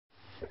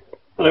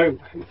Hello,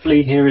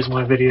 hopefully here is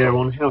my video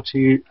on how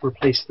to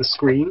replace the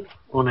screen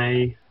on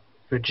a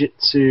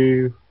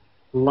Fujitsu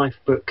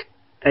Lifebook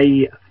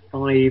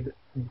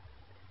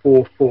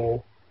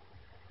A544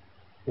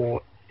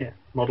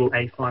 model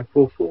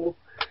A544.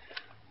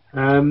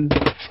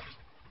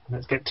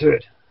 Let's get to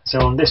it. So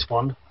on this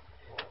one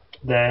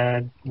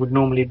there would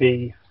normally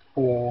be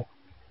 4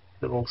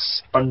 little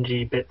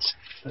spongy bits,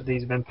 but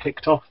these have been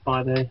picked off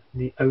by the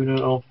owner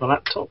of the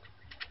laptop.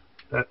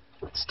 But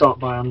let's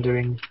start by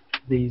undoing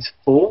these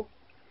 4.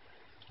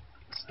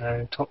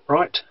 So top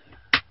right,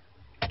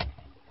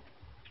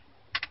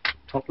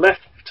 top left,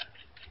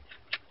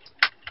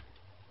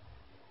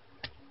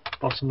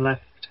 bottom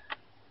left.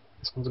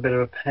 This one's a bit of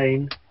a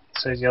pain,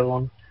 so is the other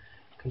one,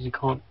 because you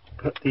can't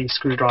put the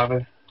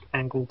screwdriver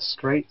angled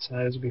straight, so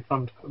those will be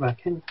fun to put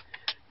back in.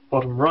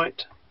 Bottom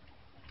right,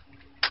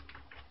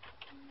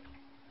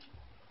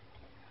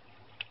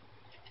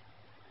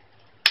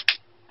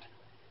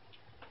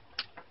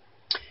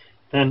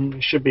 then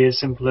it should be as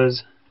simple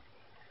as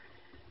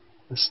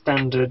the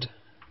standard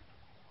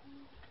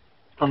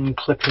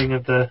unclipping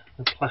of the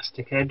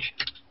plastic edge.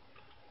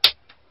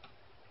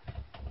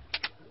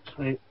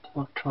 Actually,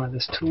 I'll try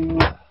this tool.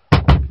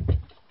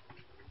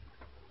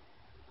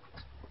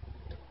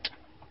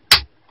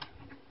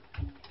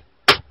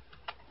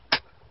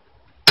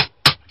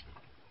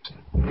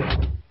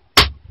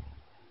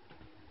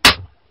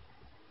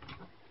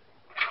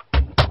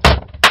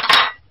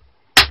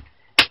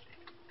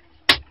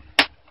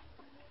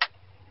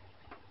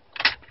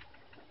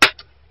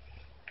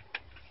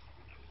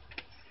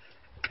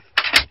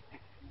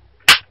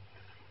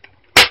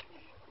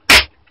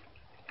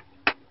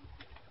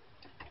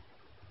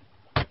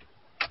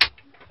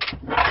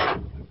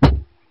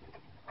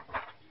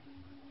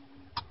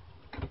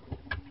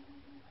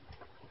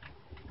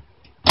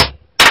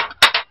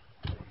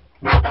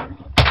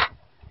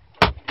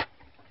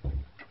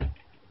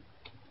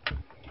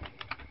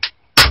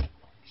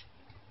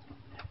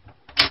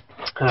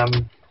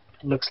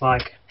 Looks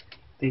like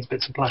these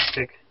bits of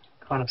plastic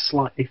kind of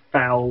slightly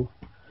foul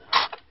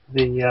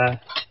the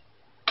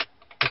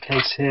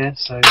case here,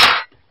 so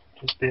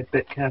just be a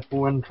bit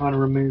careful when trying to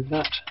remove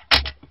that.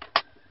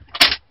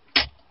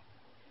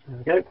 There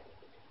we go.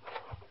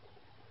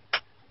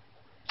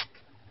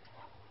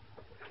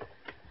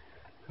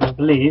 I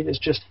believe it's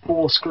just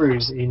 4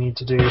 screws that you need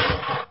to do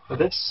for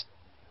this.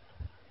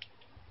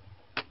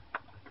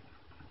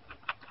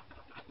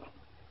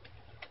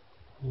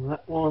 And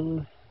that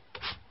one.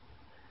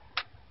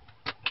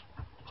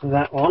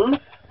 That one,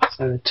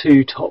 so the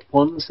 2 top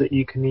ones that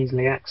you can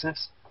easily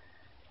access,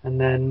 and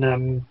then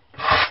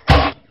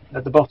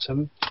at the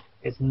bottom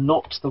it's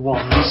not the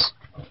ones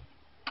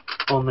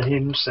on the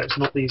hinge, so it's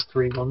not these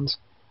 3 ones,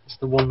 it's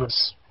the one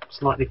that's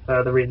slightly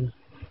further in.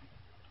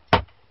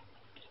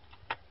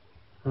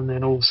 And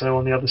then also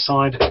on the other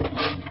side,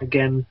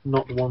 again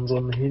not the ones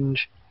on the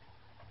hinge,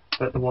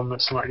 but the one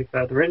that's slightly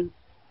further in.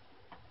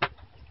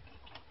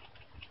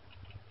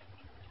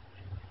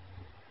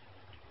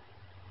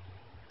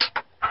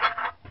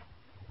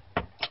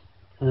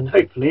 And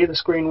hopefully the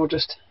screen will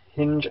just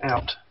hinge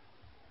out.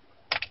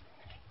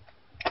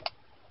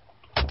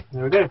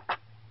 There we go.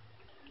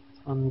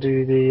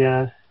 Undo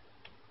the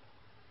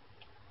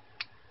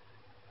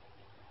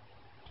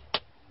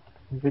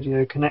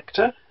video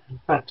connector.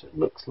 In fact, it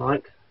looks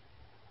like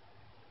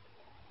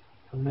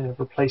I may have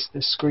replaced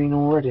this screen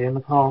already in the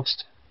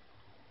past,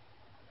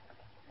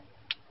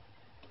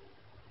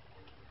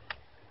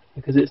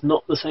 because it's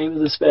not the same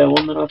as the spare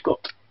one that I've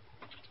got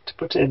to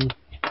put in,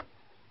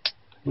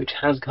 which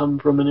has come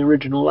from an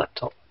original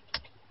laptop.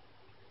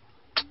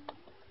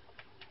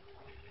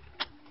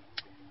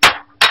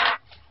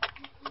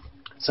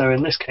 So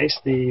in this case,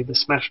 the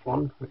smashed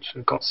one, which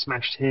got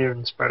smashed here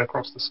and spread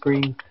across the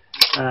screen,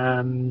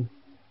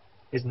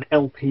 is an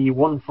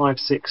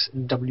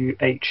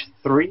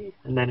LP156WH3,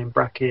 and then in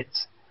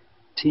brackets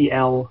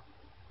TL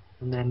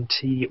and then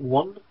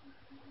T1.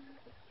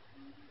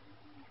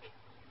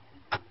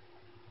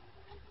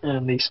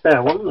 And the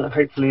spare one that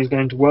hopefully is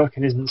going to work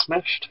and isn't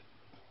smashed.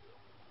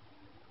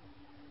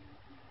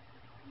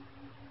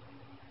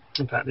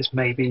 In fact, this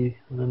may be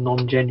a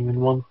non-genuine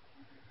one.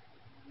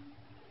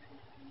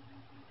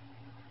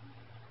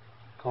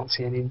 Can't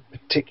see any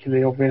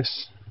particularly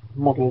obvious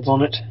models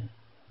on it.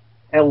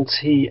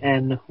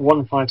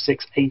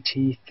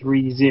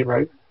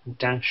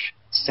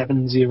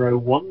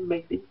 LTN156AT30-701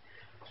 maybe.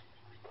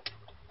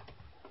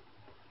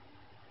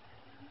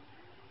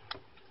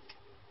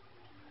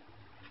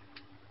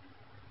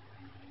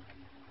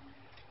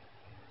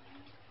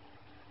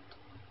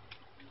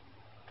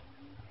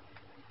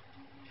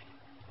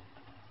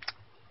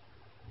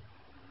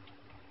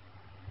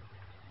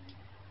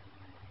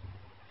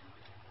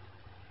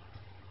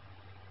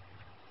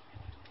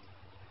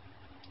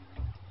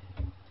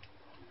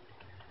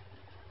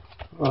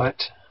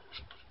 Right,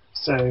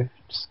 so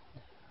just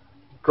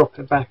drop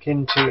it back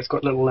into, it's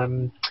got little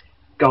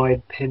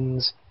guide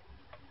pins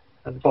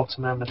at the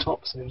bottom and the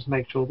top, so just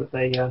make sure that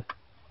they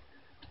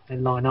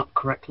line up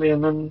correctly,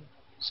 and then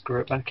screw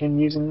it back in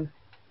using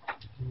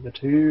the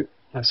 2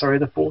 sorry,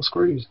 the 4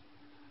 screws.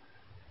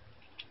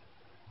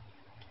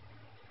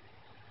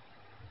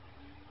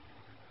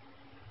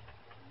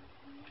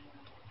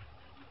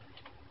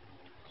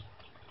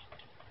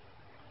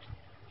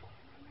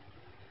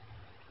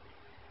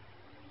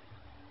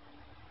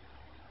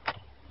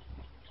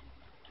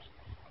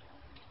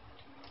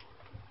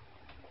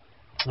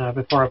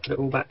 Before I put it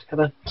all back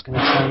together, I'm just going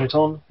to turn it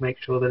on, make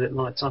sure that it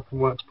lights up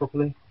and works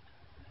properly.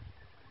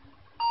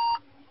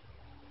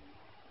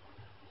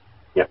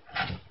 Yep.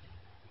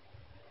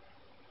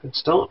 Good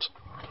start.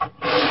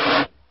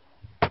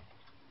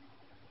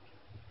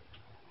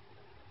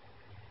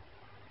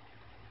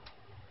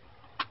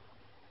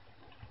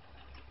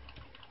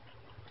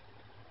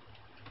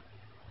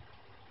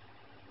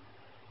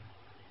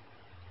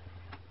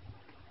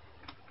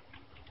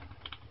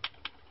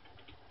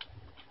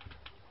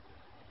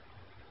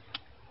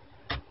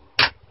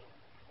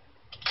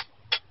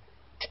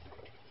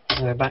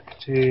 Go back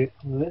to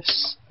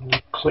this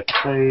and click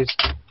those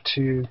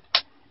 2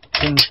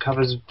 hinge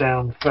covers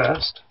down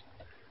first,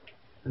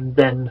 and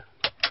then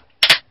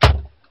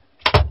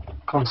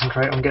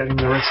concentrate on getting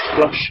the rest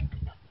flush.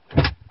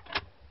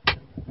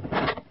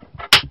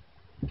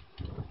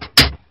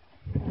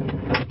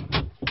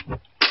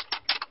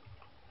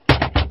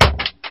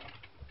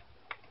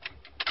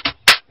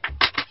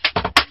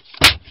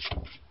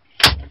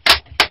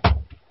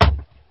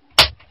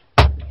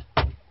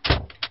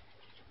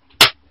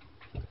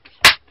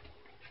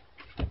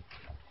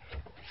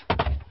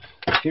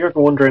 If you're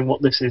ever wondering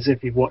what this is,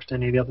 if you've watched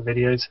any of the other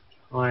videos,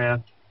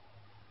 I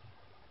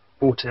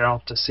bought it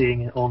after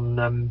seeing it on,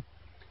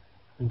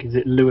 I think is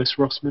it Lewis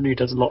Rossman, who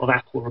does a lot of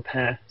Apple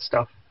repair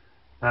stuff.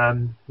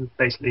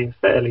 Basically a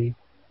fairly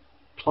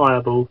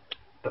pliable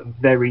but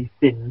very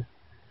thin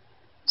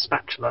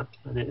spatula,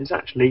 and it is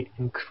actually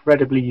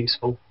incredibly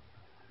useful.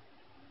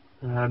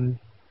 You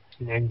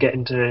know, get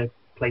into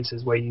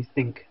places where you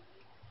think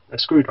a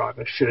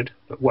screwdriver should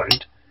but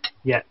won't,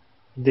 yet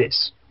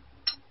this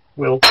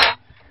will.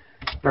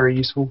 Very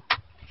useful.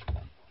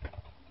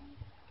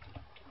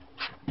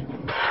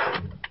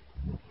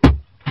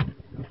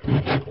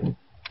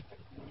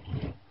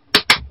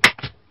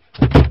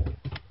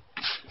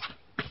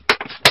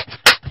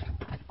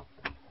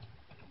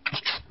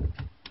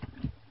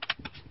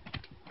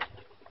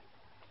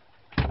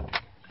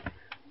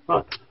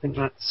 Right, I think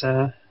that's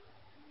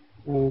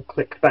all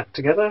clicked back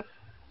together,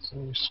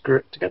 so screw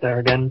it together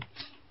again.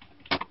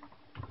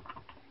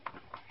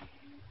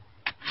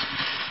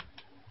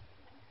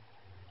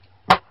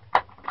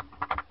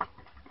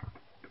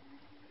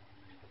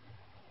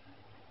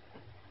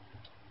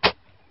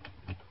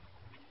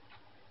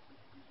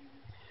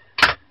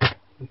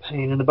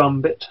 Pain in the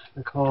bum bit,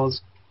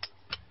 because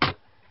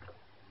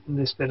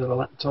this bit of the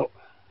laptop,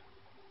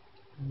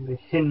 the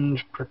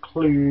hinge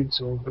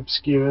precludes or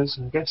obscures,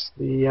 I guess,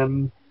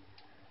 the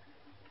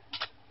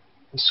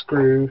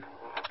screw.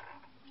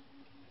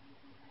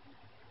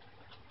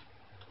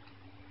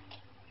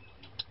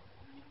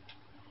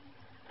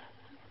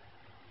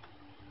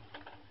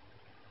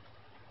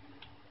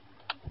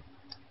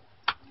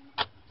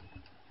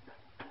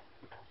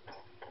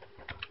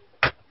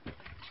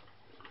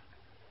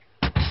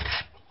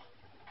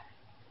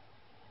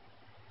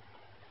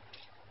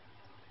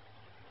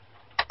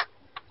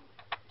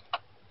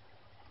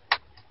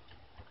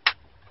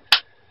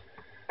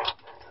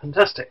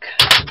 Fantastic.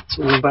 It's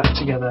all back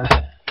together.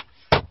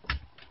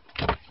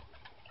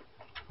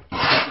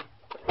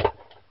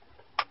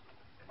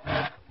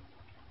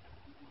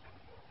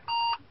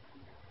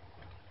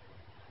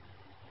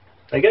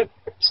 There you go.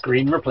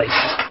 Screen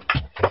replacement.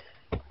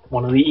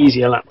 One of the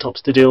easier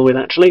laptops to deal with,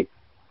 actually.